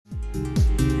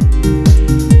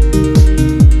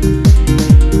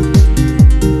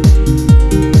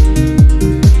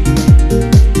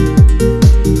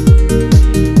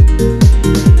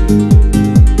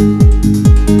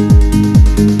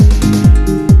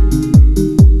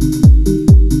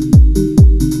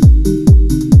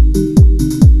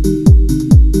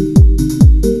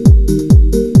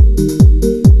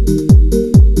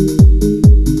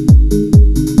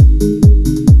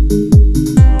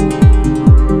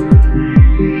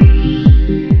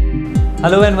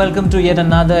Hello and welcome to yet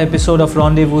another episode of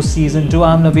Rendezvous Season 2.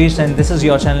 I'm Nabish and this is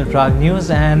your channel Prag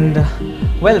News. And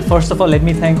well, first of all, let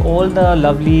me thank all the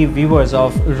lovely viewers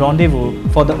of Rendezvous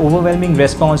for the overwhelming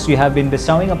response you have been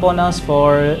bestowing upon us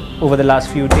for over the last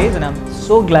few days, and I'm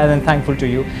so glad and thankful to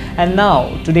you. And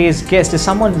now, today's guest is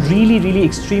someone really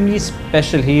extremely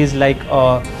special. He is like,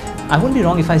 I wouldn't be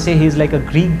wrong if I say he's like a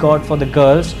Greek god for the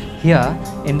girls here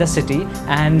in the city.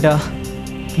 And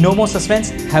no more suspense,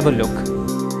 have a look.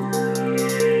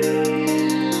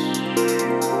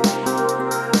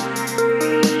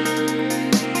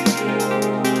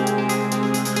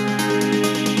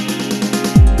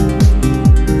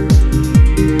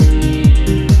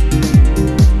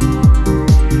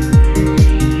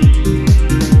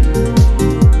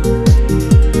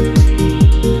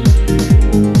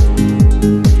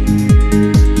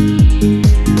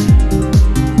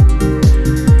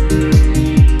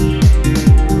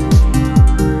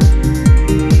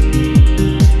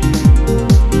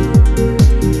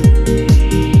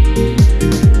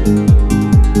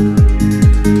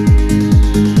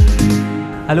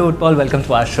 Hello Utpal, welcome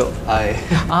to our show.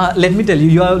 Hi. Let me tell you,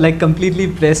 you are like completely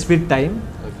pressed with time.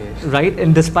 Okay. Right?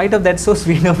 And despite of that, so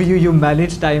sweet of you, you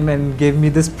managed time and gave me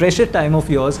this precious time of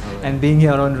yours and being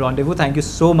here on Rendezvous. Thank you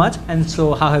so much. And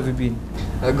so, how have you been?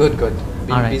 Good.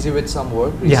 Been busy with some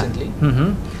work recently.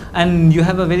 Yeah. And you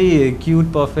have a very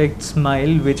cute, perfect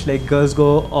smile, which like girls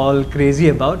go all crazy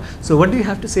about. So, what do you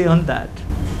have to say on that?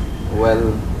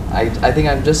 Well, I think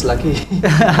I'm just lucky.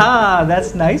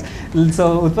 That's nice.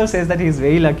 So Utpal says that he's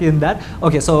very lucky in that.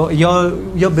 Okay, so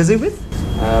you're busy with?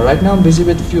 Right now I'm busy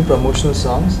with a few promotional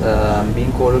songs. I'm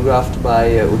being choreographed by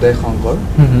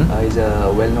He's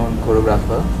a well-known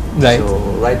choreographer. Right. So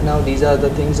right now these are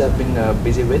the things I've been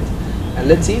busy with. And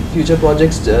let's see, future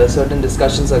projects, certain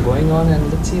discussions are going on,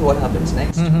 and let's see what happens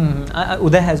next.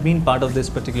 Uday has been part of this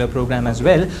particular program as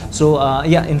well. So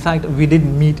yeah, in fact, we did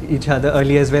meet each other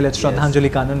earlier as well at Shraddhanjali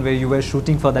Kanan, where you were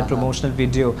shooting for that promotional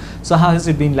video. So how has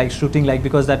it been like shooting, like,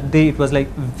 because that day it was like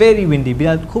very windy.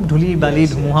 Khub dhuli bali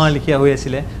dhumuha likhiya hoi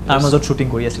asile. Tar mazot shooting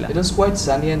kori asile. It was quite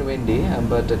sunny and windy,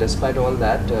 but despite all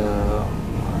that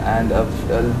and a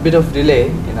bit of delay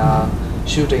in our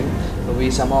shooting, we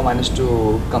somehow managed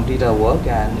to complete our work,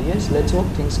 and yes, let's hope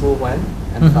things go well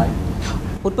and fine.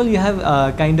 Utpal, you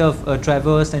have kind of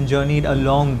traversed and journeyed a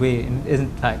long way in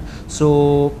fact.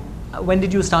 So when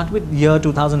did you start with? Year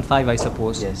 2005, I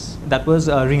suppose. Yes. That was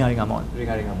Ringa Ringa Mon.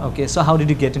 Ringa Ringa Mon. Okay, so how did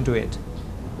you get into it?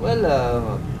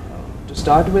 Well, to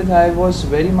start with, I was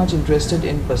very much interested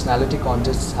in personality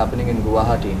contests happening in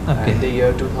Guwahati in the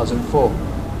year 2004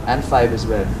 and 5 as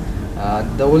well.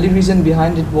 The only reason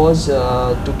behind it was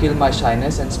to kill my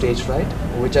shyness and stage fright,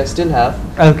 which I still have.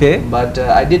 Okay. But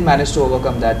I did manage to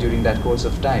overcome that during that course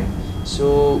of time.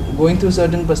 So going through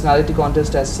certain personality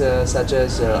contests such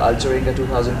as Alcharinga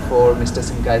 2004, Mr.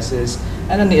 Sinkaisis,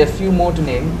 and a few more to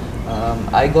name,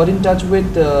 I got in touch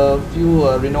with a few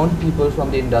renowned people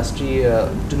from the industry.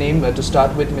 To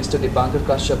start with, Mr. Dipankar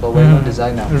Kashyap, a well-known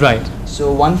designer. Right.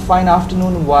 So one fine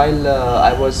afternoon, while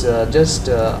I was just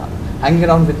hanging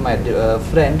around with my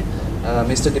friend,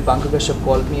 Mr. Dipankar Kashyap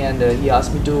called me, and he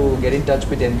asked me to get in touch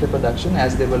with NK Production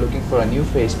as they were looking for a new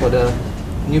face for the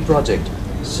new project.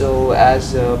 So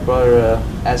as per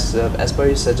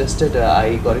he suggested,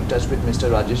 I got in touch with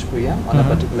Mr. Rajesh Bhuiya on a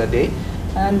particular day,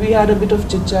 and we had a bit of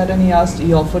chit chat, and he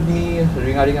offered me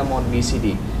Ringa Ringa Mon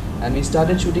VCD, and we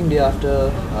started shooting day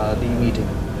after the meeting.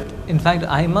 In fact,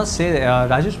 I must say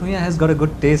Rajesh Bhuiya has got a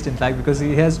good taste, in fact, because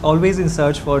he has always in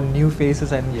search for new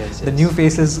faces, and the new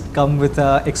faces come with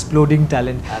exploding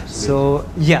talent. Absolutely. So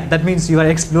yeah, that means you are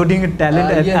exploding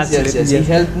talent. Yes. He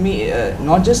helped me,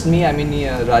 not just me. I mean,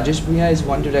 Rajesh Bhuiya is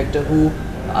one director who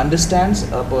understands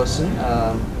a person,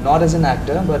 not as an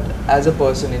actor, but as a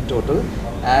person in total,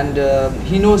 and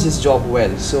he knows his job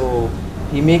well. So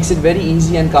he makes it very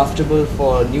easy and comfortable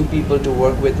for new people to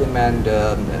work with him and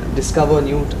discover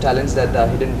new talents that are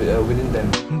hidden within them.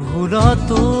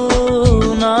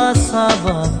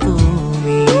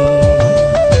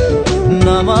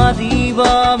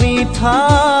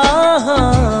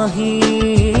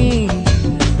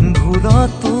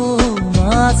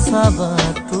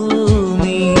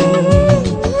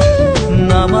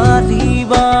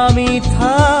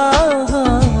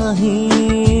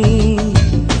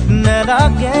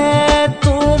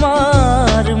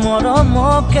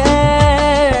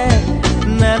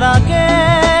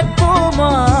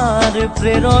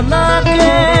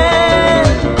 প্রেরণাকে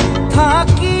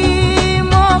থাকি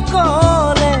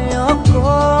মকলে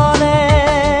অকলে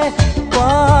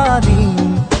পাৰিম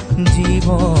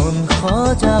জীবন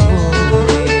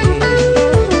সজাবলৈ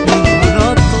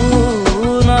দূৰতো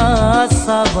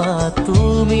নাচাবা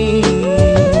তুমি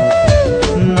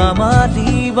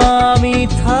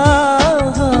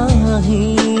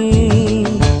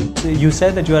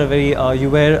said that you are very you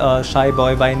were a shy boy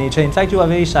by nature. In fact, you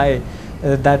are very shy.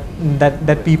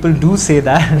 That people do say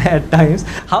that at times.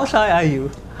 How shy are you?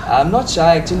 I'm not shy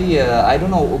actually. I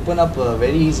don't know, open up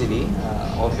very easily.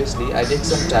 Obviously, I take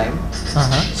some time.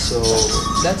 So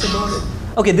that's about it.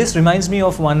 Okay, this reminds me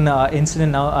of one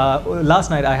incident now.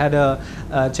 Last night I had a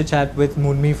chit chat with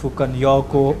Moonmi Fukan, your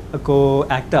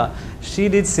co-actor. She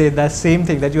did say that same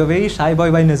thing, that you are very shy boy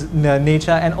by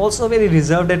nature and also very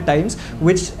reserved at times,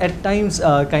 which at times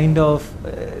kind of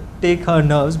take her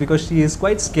nerves because she is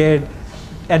quite scared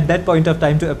at that point of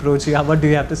time to approach you. What do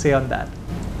you have to say on that?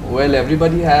 Well,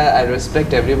 I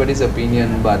respect everybody's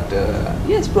opinion, but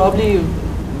yes, probably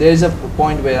there's a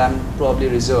point where I'm probably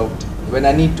reserved when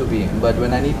I need to be, but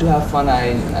when I need to have fun,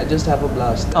 I just have a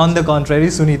blast. On the contrary,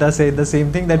 Sunita said the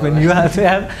same thing, that when you have to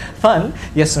have fun,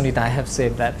 yes Sunita, I have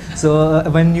said that. So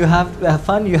when you have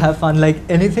fun, you have fun like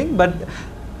anything, but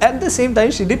at the same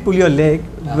time she did pull your leg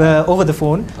over the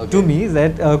phone to me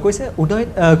that koise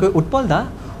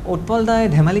Utpal da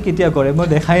dhemali ketia kore moi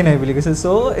dekhai nai boli koise.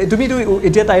 So tumi to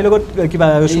etia tai logot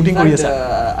kiba shooting kori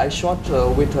asa? I shot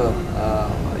with her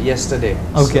yesterday.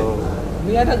 Okay. So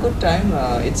we had a good time.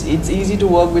 It's easy to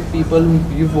work with people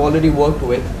who you've already worked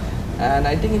with, and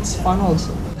I think it's fun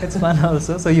also. It's fun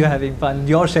also. So you're having fun,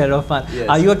 your share of fun. Yes.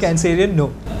 Are you a Cancerian?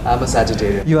 No. I'm a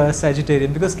Sagittarian. You are a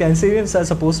Sagittarian, because Cancerians are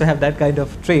supposed to have that kind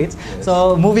of traits. Yes.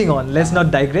 So moving on, let's not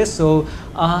digress. So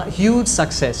huge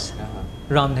success,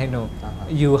 Ramdhenu.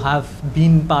 You have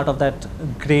been part of that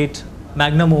great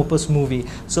magnum opus movie.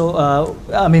 So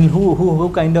I mean, who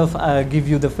kind of give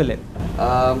you the fill-in?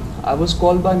 I was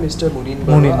called by Mr. Munin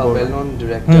Barua, a well-known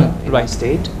director in my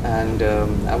state, and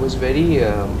I was very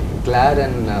glad,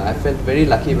 and I felt very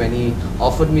lucky when he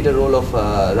offered me the role of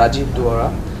Rajiv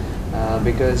Duara,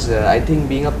 because I think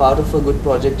being a part of a good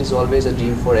project is always a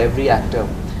dream for every actor.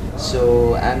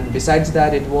 So, and besides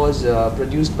that, it was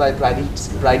produced by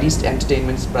Pride East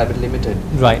Entertainments Private Limited.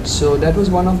 Right. So that was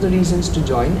one of the reasons to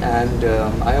join, and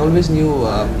I always knew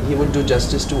he would do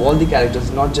justice to all the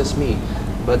characters, not just me,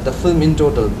 but the film in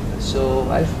total. So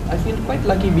I feel quite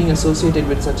lucky being associated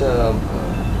with such a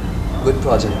good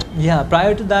project. Yeah,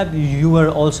 prior to that, you were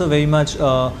also very much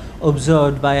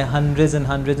observed by hundreds and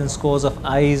hundreds and scores of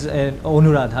eyes, and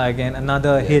Anuradha again,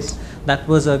 another hit. That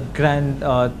was a grand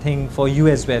thing for you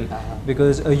as well,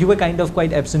 because you were kind of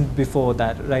quite absent before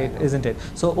that, right? Isn't it?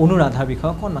 So Anuradha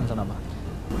bikha kon man janaba?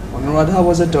 Anuradha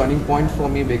was a turning point for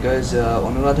me, because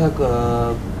Anuradha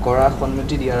kora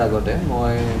khonmati diyar agote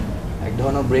moi ek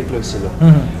dhoroner break loisilo,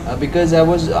 because I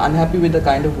was unhappy with the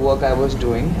kind of work I was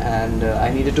doing, and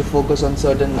I needed to focus on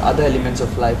certain other elements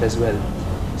of life as well.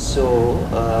 So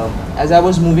as I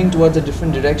was moving towards a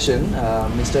different direction,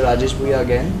 Mr. Rajesh Bhuya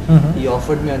again, he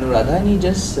offered me Anuradha, and he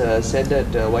just said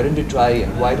that why don't you try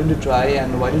and why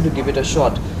don't you give it a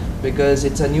shot, because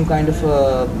it's a new kind of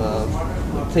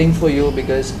thing for you,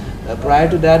 because prior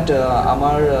to that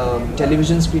amar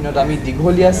television screen ot ami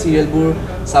digholia serial bur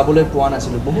sabole poa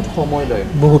nasilu, bahut khomoy loy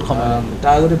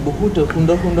tar agote bahut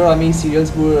sundor ami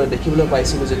serials bur dekhibole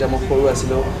paisilu jeta mo khoru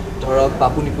asilo, ধৰক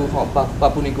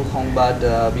পাপুনিকু সংবাদ,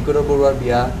 বিকট বৰুৱাৰ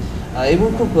বিয়া,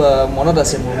 এইবোৰ খুব মনত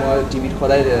আছে মোৰ, মই টিভিত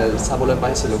সদায় চাবলৈ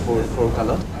পাইছিলোঁ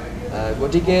সৰুকালত।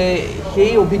 গতিকে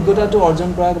সেই অভিজ্ঞতাটো অৰ্জন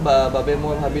কৰাৰ বাবে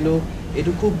মই ভাবিলোঁ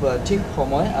এইটো খুব ঠিক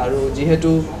সময়, আৰু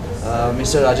যিহেতু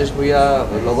মিষ্টাৰ ৰাজেশ ভূঞা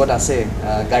লগত আছে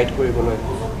গাইড কৰিবলৈ,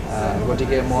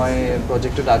 গতিকে মই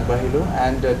প্ৰজেক্টটোত আগবাঢ়িলোঁ।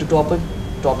 And two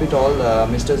top it all,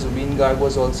 Mr. Zubin Garg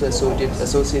was also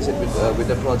associated with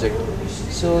the project.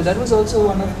 So that was also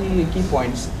one of the key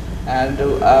points. And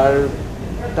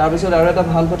তাৰপিছত আৰু এটা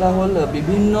ভাল কথা হ'ল,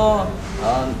 বিভিন্ন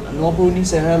নপুৰণি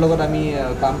চেহেৰাৰ লগত আমি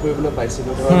কাম কৰিবলৈ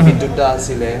পাইছিলোঁ। ধৰক বিদ্যুৎ দা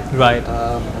আছিলে,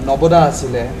 নৱদা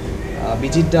আছিলে,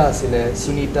 বিজিত দা আছিলে,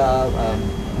 সুনীতা,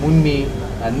 মুন্মি,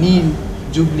 নীল,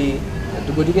 জুবলি,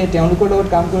 গতিকে তেওঁলোকৰ লগত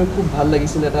কাম কৰি খুব ভাল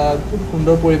লাগিছিল, এটা খুব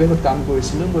সুন্দৰ পৰিৱেশত কাম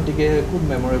কৰিছিলোঁ, গতিকে খুব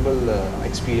মেমৰেবল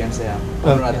এক্সপিৰিয়েঞ্চ এয়া।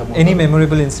 Any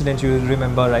memorable incident you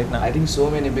remember right now? I think so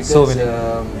many, because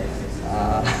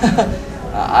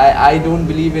I don't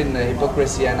believe in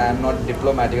hypocrisy, and I'm not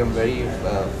diplomatic, I'm very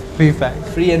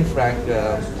free and frank.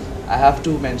 I have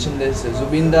to mention this,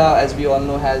 Zubinda, as we all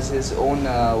know, has his own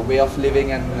way of living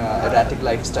and erratic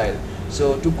lifestyle. So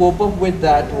to cope up with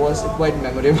that was quite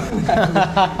memorable,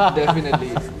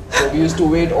 definitely. So we used to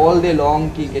wait all day long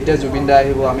ki eta Zubinda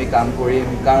ahibo ami kaam korim,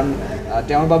 karon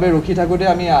তেওঁৰ বাবে ৰখি থাকোতে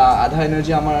আমি আধা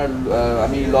energy আমাৰ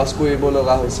আমি loss কৰিব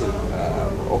লগা হৈছিল,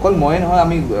 অকল মই নহয়,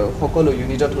 আমি সকলো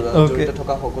ইউনিটত জড়িত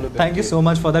থকা সকলো। Thank you so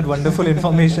much for that wonderful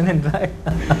information. In fact,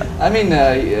 I mean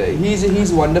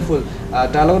he's wonderful.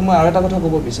 তাৰ লগত মই আৰু এটা কথা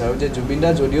ক'ব বিচাৰোঁ যে জুবিনদা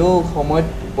যদিও সময়ত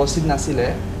উপস্থিত নাছিলে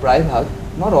প্ৰায়ভাগ,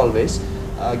 not always,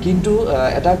 কিন্তু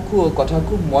এটা কথা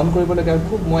খুব মন কৰিবলগীয়া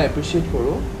খুব মই এপ্ৰিচিয়েট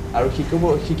কৰোঁ আৰু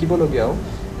শিকিবলগীয়াও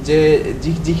যে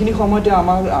যিখিনি সময়তে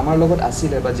আমাৰ লগত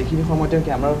আছিলে বা যিখিনি সময়তে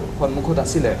আমাৰ সন্মুখত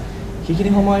আছিলে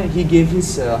সেইখিনি সময় he gave his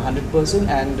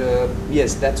 100% and yes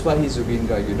that's why he's Zubeen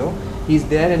Garg, you know, he's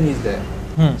there and he's there.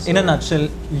 So, in a nutshell,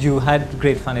 you had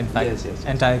great fun, in fact. Yes.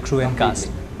 Entire crew and cast.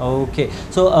 Okay.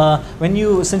 So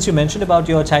since you mentioned about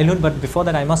your childhood, but before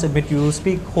that I must admit you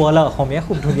speak Hoala Khomia,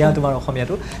 khub dhuniya tumar Khomia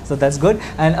tu. So that's good.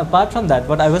 And apart from that,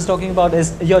 what I was talking about is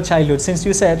your childhood. Since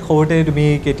you said khote tumi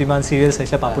ketiman serials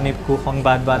aisha papuni ku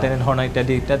khongbad bat and horna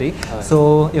ittadi. So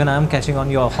even I am catching on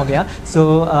your Khomia. So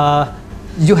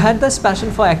you had this passion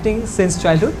for acting since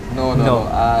childhood? No,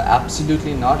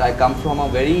 absolutely not. I come from a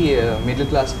very middle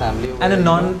class family and a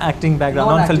non-acting background,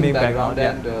 non-filming background.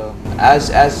 And as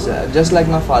just like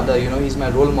my father, you know, he's my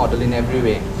role model in every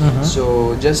way. So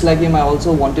just like him, I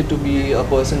also wanted to be a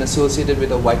person associated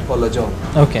with a white collar job.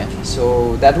 Okay. So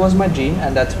that was my dream,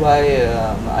 and that's why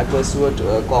I pursued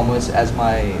commerce as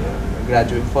my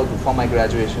for my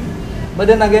graduation. But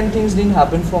then again, things didn't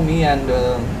happen for me, and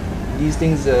these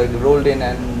things rolled in,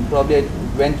 and probably I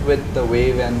went with the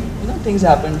wave, and you know, things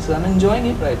happened, so I'm enjoying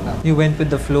it right now. You went with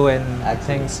the flow and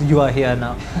things, you are here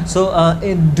now. So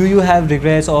do you have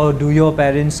regrets, or do your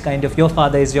parents your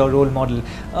father is your role model,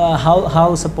 how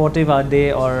supportive are they,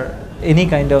 or any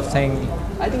kind of thing?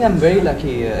 I think I'm very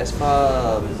lucky as far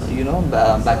you know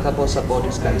backup or support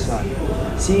is concerned.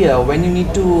 See, when you need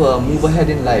to move ahead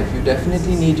in life, you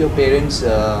definitely need your parents'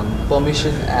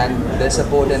 permission and their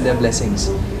support and their blessings.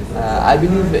 I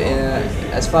believe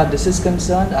as far this is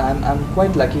concerned, I'm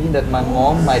quite lucky that my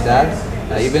mom, my dad,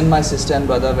 even my sister and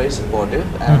brother are very supportive,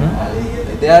 and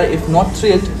they are, if not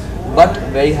thrilled, but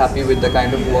very happy with the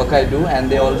kind of work I do, and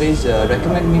they always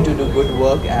recommend me to do good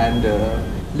work and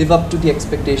live up to the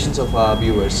expectations of our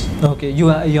viewers. Okay, you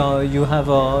have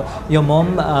your mom,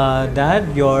 dad,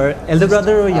 your elder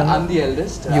brother or younger? I'm the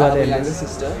eldest. You I are have the a younger eldest.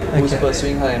 sister who's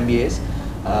pursuing her MBAs.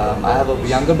 I have a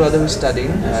younger brother who's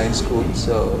studying in school,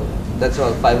 so that's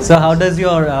all. 5 So how does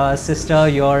your sister,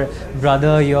 your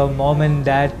brother, your mom and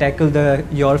dad tackle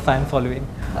your fan following?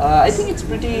 I think it's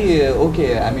pretty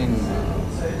okay. I mean,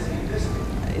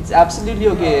 it's absolutely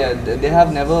okay. They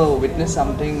have never witnessed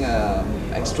something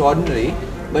extraordinary,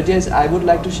 but yes, I would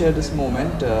like to share this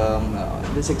moment,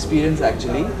 this experience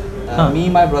actually. Me,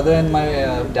 my brother and my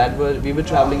dad we were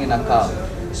traveling in a car.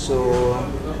 So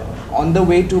on the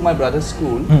way to my brother's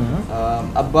school,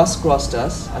 a bus crossed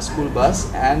us, a school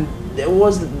bus, and there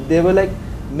were like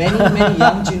many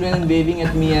young children waving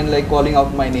at me and like calling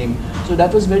out my name. So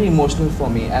that was very emotional for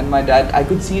me, and my dad, I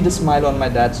could see the smile on my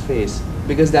dad's face,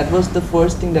 because that was the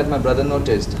first thing that my brother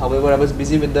noticed. However, I was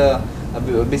busy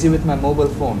with my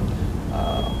mobile phone.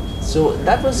 So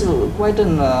that was quite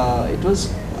an it was,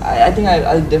 I think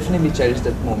I'll definitely cherish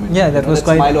that moment. Yeah, that was that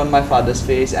quite smile on my father's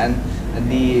face, and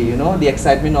the the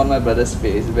excitement on my brother's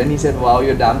face when he said, "Wow,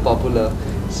 you're damn popular."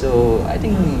 So I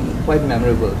think quite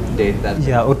memorable date that.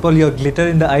 Yeah, Utpal, your glitter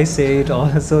in the eyes say it all.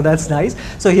 So that's nice.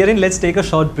 So herein, let's take a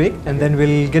short break, and then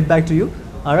we'll get back to you.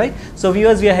 All right. So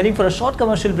viewers, we are heading for a short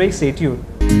commercial break. Stay tuned.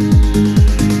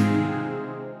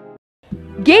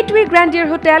 Gateway Grandeur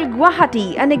Hotel, Guwahati,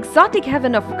 an exotic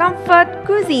heaven of comfort,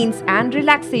 cuisines and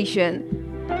relaxation.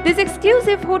 This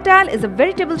exclusive hotel is a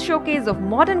veritable showcase of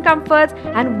modern comforts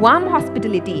and warm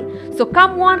hospitality. So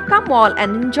come one, come all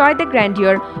and enjoy the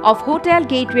grandeur of Hotel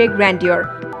Gateway Grandeur.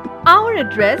 Our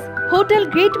address, Hotel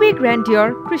Gateway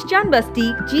Grandeur, Christian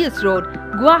Basti, GS Road,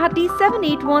 Guwahati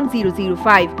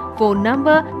 781005. Phone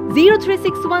number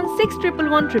 0361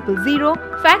 611 000,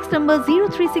 fax number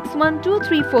 0361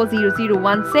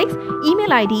 2340016,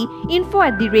 email ID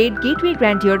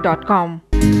info@gatewaygrandeur.com.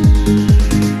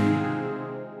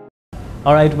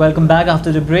 Alright, welcome back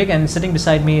after the break, and sitting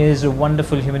beside me is a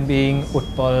wonderful human being,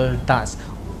 Utpal Das.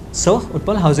 So,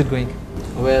 Utpal, how's it going?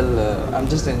 Well, I'm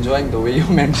just enjoying the way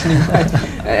you're mentioning my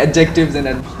adjectives and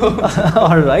adverbs.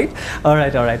 Alright.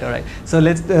 So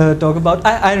let's talk about,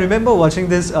 I remember watching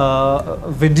this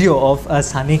video of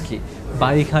Saniki.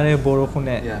 Barikhare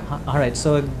Borokhune. Yeah. Alright,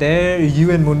 so there you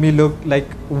and Munmi look like,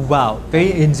 wow,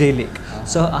 very angelic.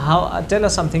 So tell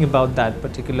us something about that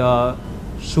particular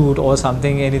shoot or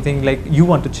something, anything like you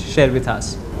want to share with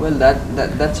us. Well,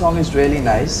 that song is really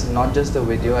nice. Not just the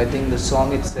video. I think the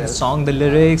song itself. The song, the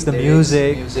lyrics, the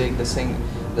music, the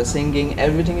singing,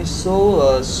 everything is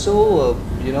so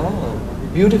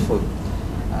beautiful.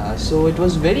 So it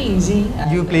was very easy.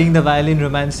 You playing the violin,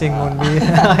 romancing Munmi.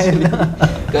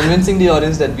 Convincing the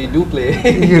audience that we do play.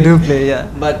 You do play, yeah.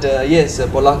 But yes,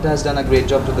 Polakta has done a great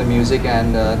job to the music,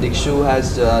 and Dikshu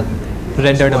has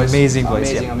rendered amazing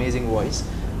voice. Amazing voice.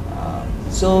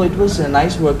 So it was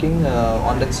nice working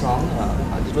on that song.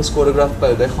 It was choreographed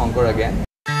by Uday Shankar again.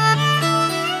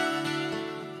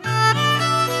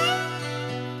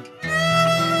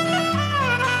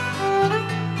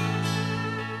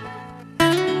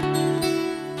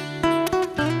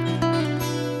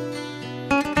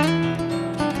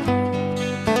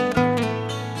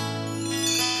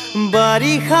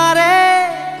 বাৰিষাৰে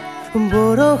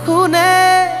বৰষুণে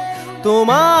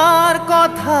তোমাৰ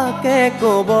কথাকে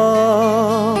ক'ব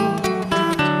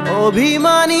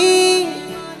অভিমানী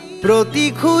প্ৰতি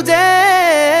খোজে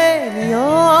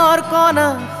নিয়ৰ কণা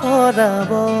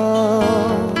সৰাব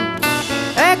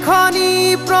এখনি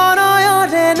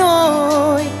প্ৰণয়ৰে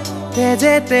নৈ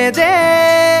তেজে তেজে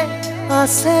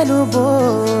আছেনো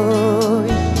বৈ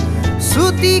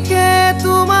শ্ৰুতিকে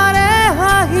তোমাৰে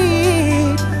হাঁহি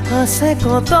আছে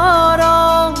কত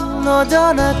ৰং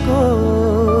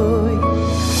নজনাকৈ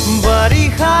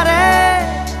বাৰিষাৰে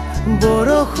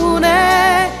বৰষুণে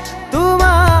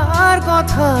তোমাৰ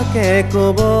কথাকে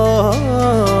ক'ব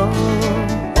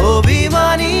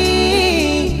অভিমানী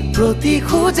প্ৰতি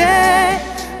খোজে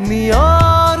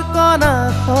নিয়ৰ কণা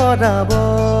সৰাব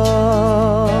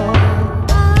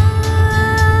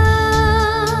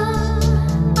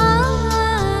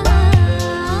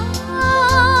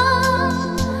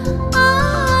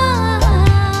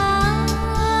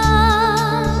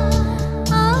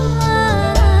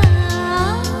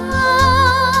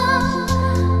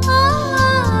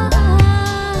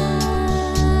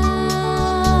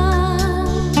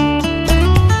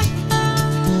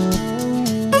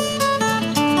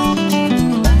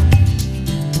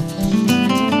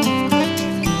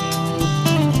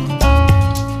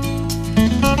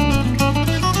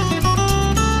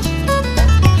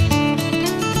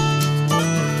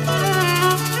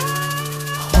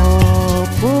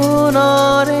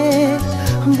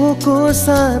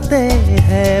বুকুচাতে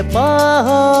হে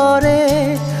পাহৰে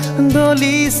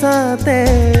দলিচাতে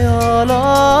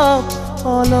অলপ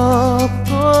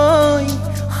অলপকৈ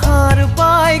সাৰ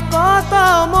পাই কত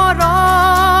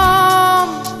মৰম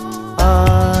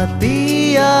আতি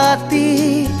আতি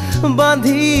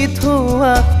বান্ধি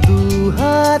থোৱা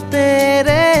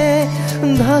দুহাতেৰে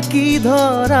ঢাকি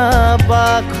ধৰা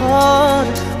বাখৰ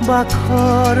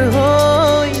বাখৰ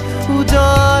হৈ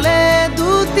উজলে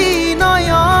দুটি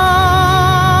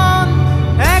নয়ন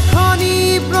এখনি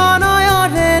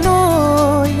প্ৰণয়ৰে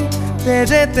নৈ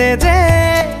তেজে তেজে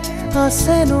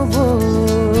আছেনো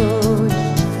বৈ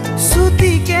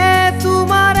শ্ৰুতিকে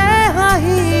তোমাৰে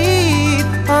হাঁহিত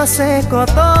আছে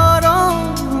কত ৰং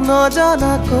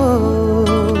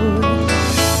নজনাকৈ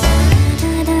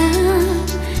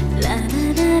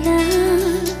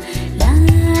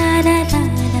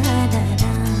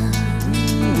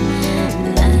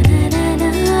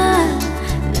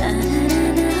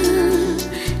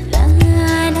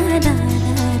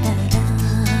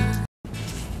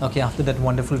Okay, after that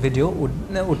wonderful video,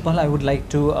 Utpal, I would like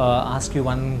to ask you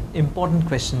one important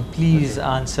question. Please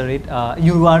answer it.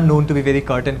 You are known to be very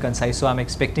curt and concise, so I'm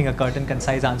expecting a curt and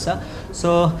concise answer.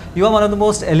 So, you are one of the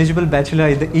most eligible bachelor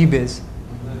in the e-biz.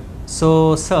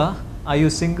 So, sir, are you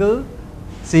single,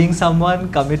 seeing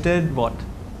someone, committed, what?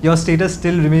 Your status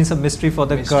still remains a mystery for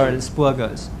the girls, poor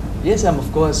girls. Yes, of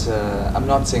course, I'm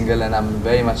not single and I'm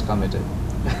very much committed.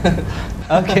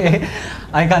 Okay,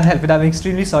 I can't help it. I'm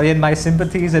extremely sorry and my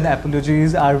sympathies and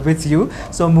apologies are with you.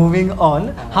 So moving on,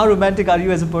 how romantic are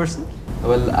you as a person?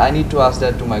 Well, I need to ask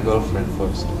that to my girlfriend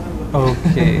first.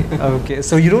 Okay, okay.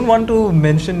 So you don't want to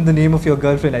mention the name of your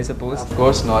girlfriend, I suppose? Of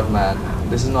course not, man.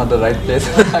 This is not the right place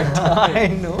for that. I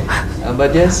know.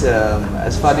 But yes,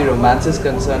 as far the romance is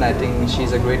concerned, I think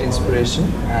she's a great inspiration.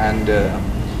 And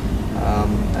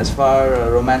as far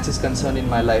romance is concerned in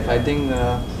my life, I think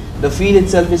the feel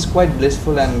itself is quite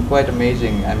blissful and quite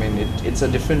amazing. I mean, it's a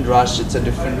different rush, it's a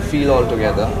different feel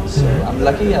altogether. So I'm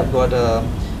lucky I've got a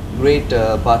great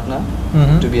partner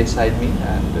to be beside me,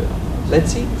 and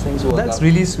let's see, things work out. That's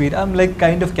really sweet. I'm like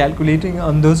kind of calculating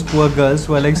on those poor girls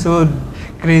who are like so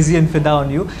crazy and fida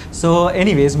on you. So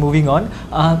anyways, moving on,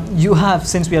 you have,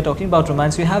 since we are talking about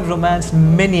romance, you have romanced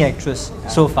many actresses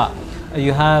so far.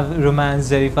 You have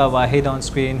romanced Zarifah Wahid on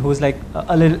screen, who's like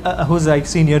who's like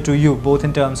senior to you, both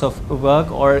in terms of work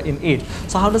or in age.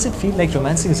 So how does it feel like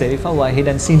romancing Zarifah Wahid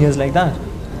and seniors like that?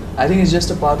 I think it's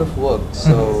just a part of work.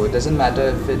 So it doesn't matter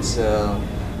if it's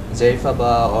Zarifah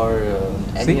Ba or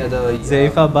any other.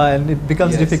 Zarifah Ba, and it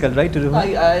becomes difficult, right, to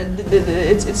romance?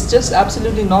 It's just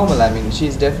absolutely normal. I mean,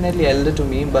 she's definitely elder to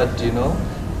me, but you know,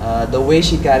 the way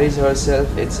she carries herself,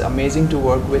 it's amazing to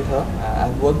work with her.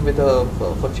 I've worked with her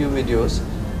for a few videos,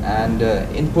 and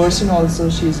in person also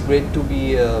she's great to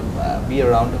be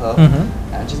around her.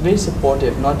 And she's very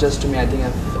supportive, not just to me. I think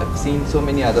I've seen so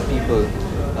many other people,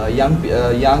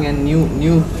 young and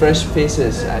new fresh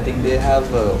faces. I think they have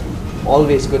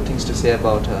always good things to say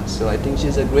about her, so I think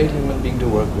she's a great human being to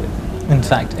work with. In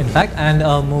fact, and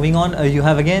moving on, you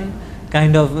have again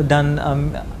kind of done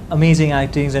amazing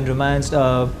actings and romanced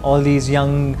all these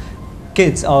young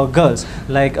kids or girls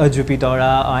like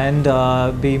Jupitora and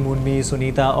Be Moonmi,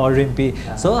 Sunita or Rimpi.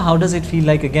 So how does it feel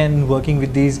like again working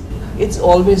with these? It's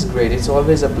always great. It's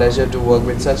always a pleasure to work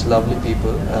with such lovely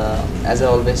people. As I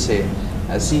always say,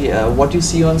 what you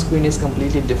see on screen is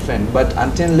completely different, but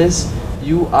unless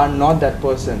you are not that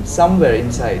person somewhere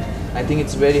inside, I think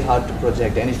it's very hard to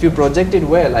project. And if you project it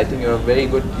well, I think you're very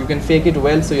good. You can fake it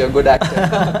well, so you're a good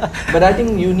actor. But I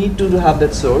think you need to have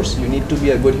that source. You need to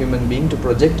be a good human being to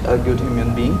project a good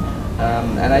human being.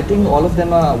 And I think all of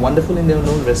them are wonderful in their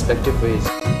own respective ways.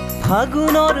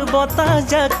 ফাগুনৰ বতাহ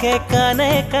যাকে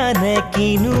কানে কানে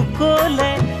কিনু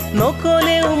কলে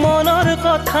নকলেও মনৰ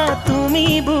কথা তুমি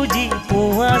বুজি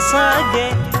পোৱা চাগে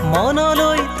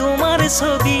মনলৈ তোমাৰ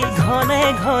ছবি ঘনে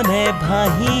ঘনে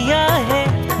ভাহি আহে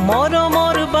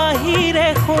মৰমৰ বাহিৰে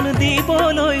শুন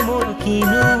দিবলৈ মোৰ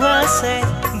কিনু আছে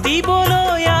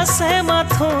দিবলৈ আছে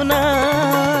মাথো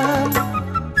নাম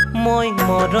মই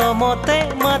মৰমতে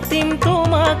মাতিম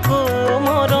তোমাকো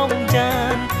মৰম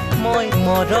জান মই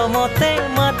মৰমতে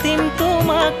মাতিম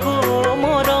তোমাকো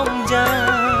মৰম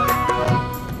জান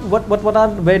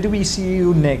Where do we see you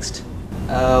next?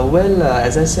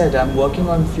 As I said, I'm working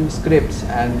on few scripts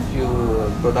and few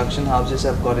production houses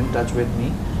have got in touch with me.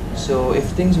 So if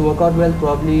things work out well,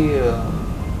 probably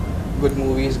good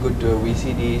movies, good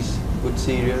VCDs, good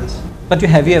serials. But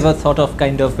have you ever thought of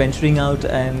kind of venturing out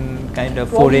and kind of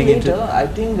foraying into? I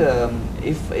think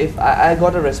if I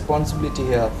got a responsibility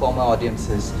here for my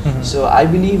audiences, so I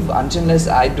believe unless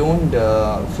I don't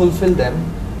fulfill them,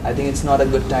 I think it's not a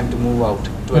good time to move out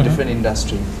to a different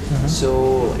industry. So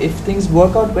if things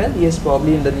work out well, yes,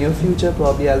 probably in the near future,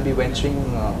 probably I'll be venturing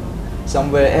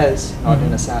somewhere else, not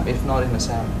in Assam, if not in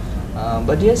Assam.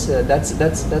 But yes,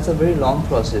 that's a very long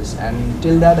process, and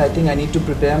till that I think I need to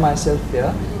prepare myself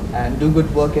here and do good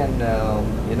work and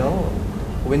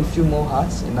win few more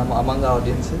hearts among our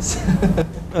audiences.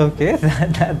 Okay,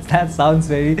 that sounds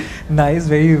very nice,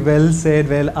 very well said,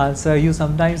 well answered. You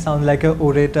sometimes sound like an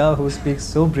orator who speaks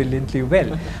so brilliantly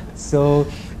well. So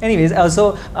anyways, also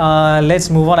let's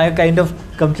move on. I kind of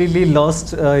completely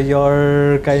lost your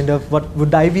kind of what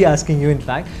would I be asking you in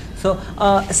fact. So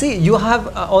see, you have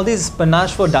all this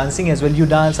panache for dancing as well. You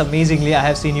dance amazingly. I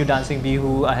have seen you dancing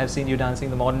Bihu. I have seen you dancing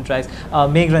the modern tracks.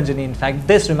 Meg Ranjani, in fact,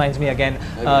 this reminds me again.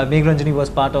 Meg Ranjani was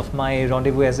part of my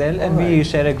rendezvous as well, and we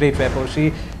share a great rapport.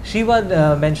 She would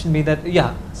mention me that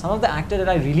some of the actor that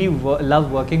I really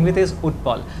love working with is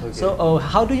Utpal. So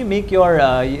how do you make your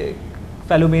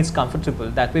fellow mates comfortable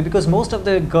that way? Because most of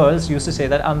the girls used to say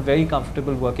that I'm very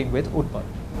comfortable working with Utpal.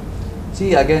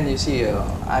 See, again,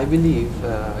 I believe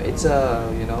it's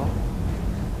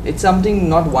something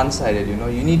not one-sided.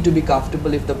 You need to be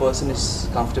comfortable if the person is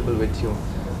comfortable with you.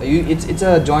 It's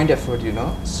a joint effort.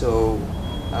 So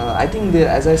I think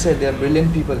as I said, they're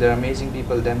brilliant people. They're amazing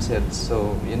people themselves.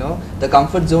 So the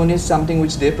comfort zone is something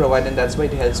which they provide, and that's why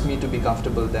it helps me to be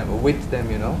comfortable with them.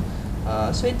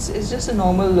 So it's just a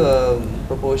normal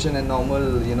proportion and normal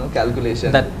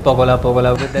calculation. That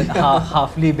pogola with that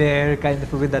halfly bare kind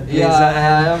of with that blazer.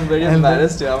 Yeah, I am very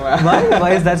embarrassed.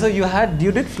 Why is that? So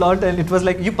you did flaunt, and it was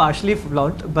like you partially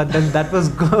flaunt, but then that was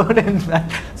good in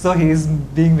fact. So he's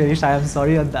being very shy. I'm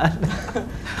sorry on that.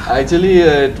 Actually,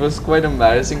 it was quite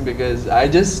embarrassing because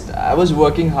I was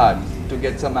working hard to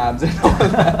get some abs and all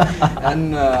that.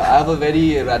 And I have a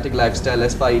very erratic lifestyle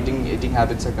as far as eating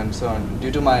habits are concerned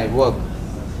due to my work.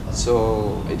 So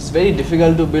it's very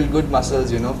difficult to build good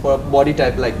muscles, for a body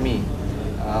type like me.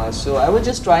 So I was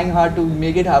just trying hard to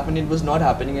make it happen. It was not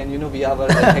happening, and we have our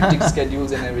hectic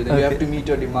schedules and everything. You have to meet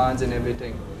your demands and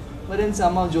everything. But then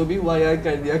somehow jo bhi hua yaar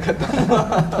kar diya khatam.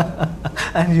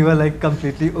 And you were like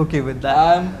completely okay with that.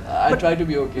 I try to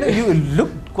be okay. You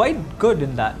look quite good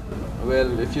in that.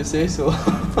 Well, if you say so.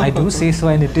 I do say so,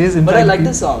 and it is. But I like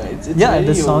the song. It's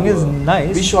the song is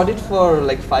nice. We shot it for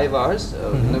like 5 hours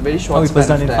in a very short it was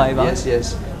done in 5 hours.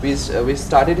 Yes. We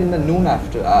started in the noon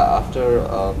after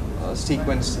a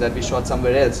sequence that we shot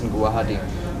somewhere else in Guwahati.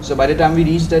 So by the time we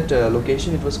reached that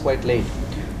location, it was quite late.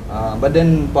 But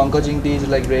then Pankaj Ingti is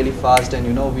like really fast, and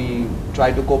we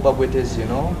tried to cope up with his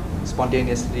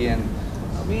spontaneously, and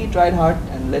we tried hard,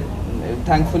 and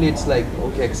thankfully it's like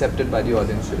accepted by the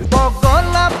audiences.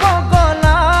 পগলা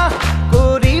পগলা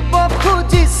কৰিব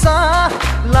খুজিছা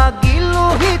লাগিলো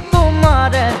হি তুমি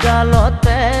তোমার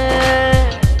গালতে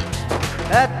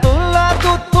এতুলা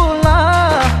দুতুলা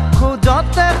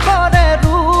খুঁজতে করে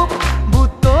রূপ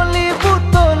বুতলি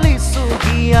বুতলি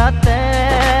সুগিয়াতে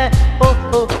ও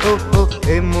ও ও ও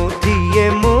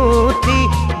এমুঠি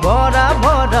ভরা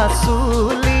ভরা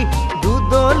চুলি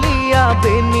দুদলিয়া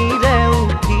বেনিরে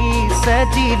উঠিছে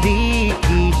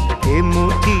জিলিকি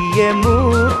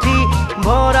এমুঠি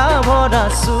ভরা ভরা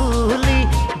চুলি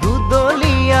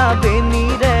দুদলিয়া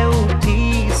বেনিরে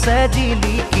উঠিছে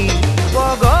জিলিকি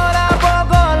বগলা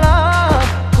বগলা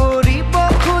কৰিব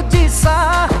খুজিছা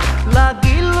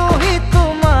লাগিলোহি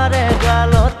তোমাৰ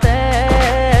গালতে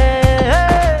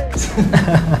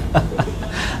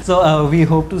So we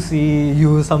hope to see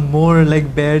you some more like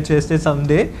bare chested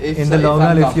someday in the long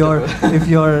run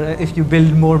if you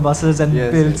build more muscles and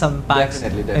build some packs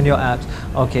definitely. in your abs.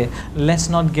 Okay, let's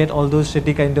not get all those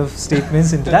shitty kind of statements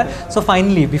into that. So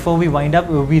finally, before we wind up,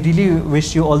 we really wish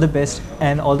you all the best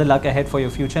and all the luck ahead for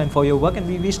your future and for your work, and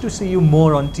we wish to see you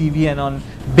more on TV and on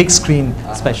big screen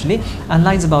especially. And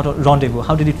lines about Rendezvous,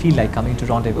 how did it feel like coming to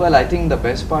Rendezvous? Well, I think the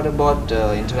best part about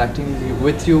interacting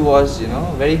with you was,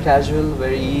 very casual,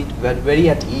 very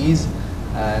at ease,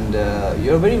 and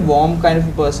you're a very warm kind of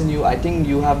a person. I think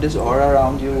you have this aura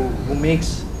around you who makes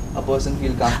a person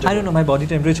feel comfortable. I don't know, my body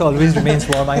temperature always remains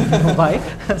warm. I don't know why.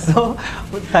 So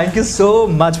thank you so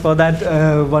much for that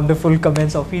wonderful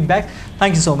comments or feedback.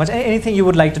 Thank you so much. Anything you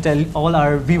would like to tell all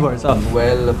our viewers?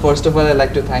 Well, first of all, I'd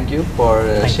like to thank you for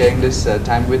sharing this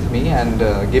time with me and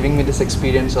giving me this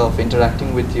experience of interacting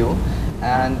with you.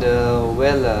 And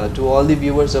to all the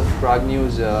viewers of Prag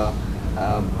News,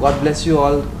 God bless you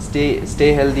all.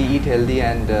 Stay healthy, eat healthy,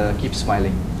 and keep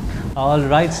smiling. All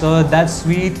right, so that's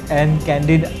sweet and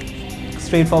candid,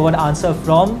 straightforward answer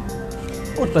from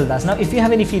Utpal Das. Now, if you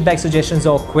have any feedback, suggestions,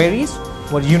 or queries,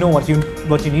 what you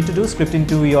need to do, script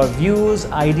into your views,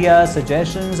 ideas,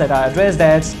 suggestions at our address.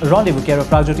 That's Rendezvous, care of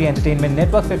Prag Entertainment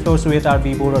Network, 5th floor, Suyat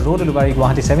RB Bora Road, Ulubari,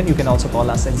 Guwahati 7. You can also call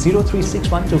us at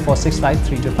 03612465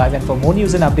 325. And for more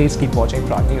news and updates, keep watching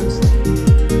Prag News.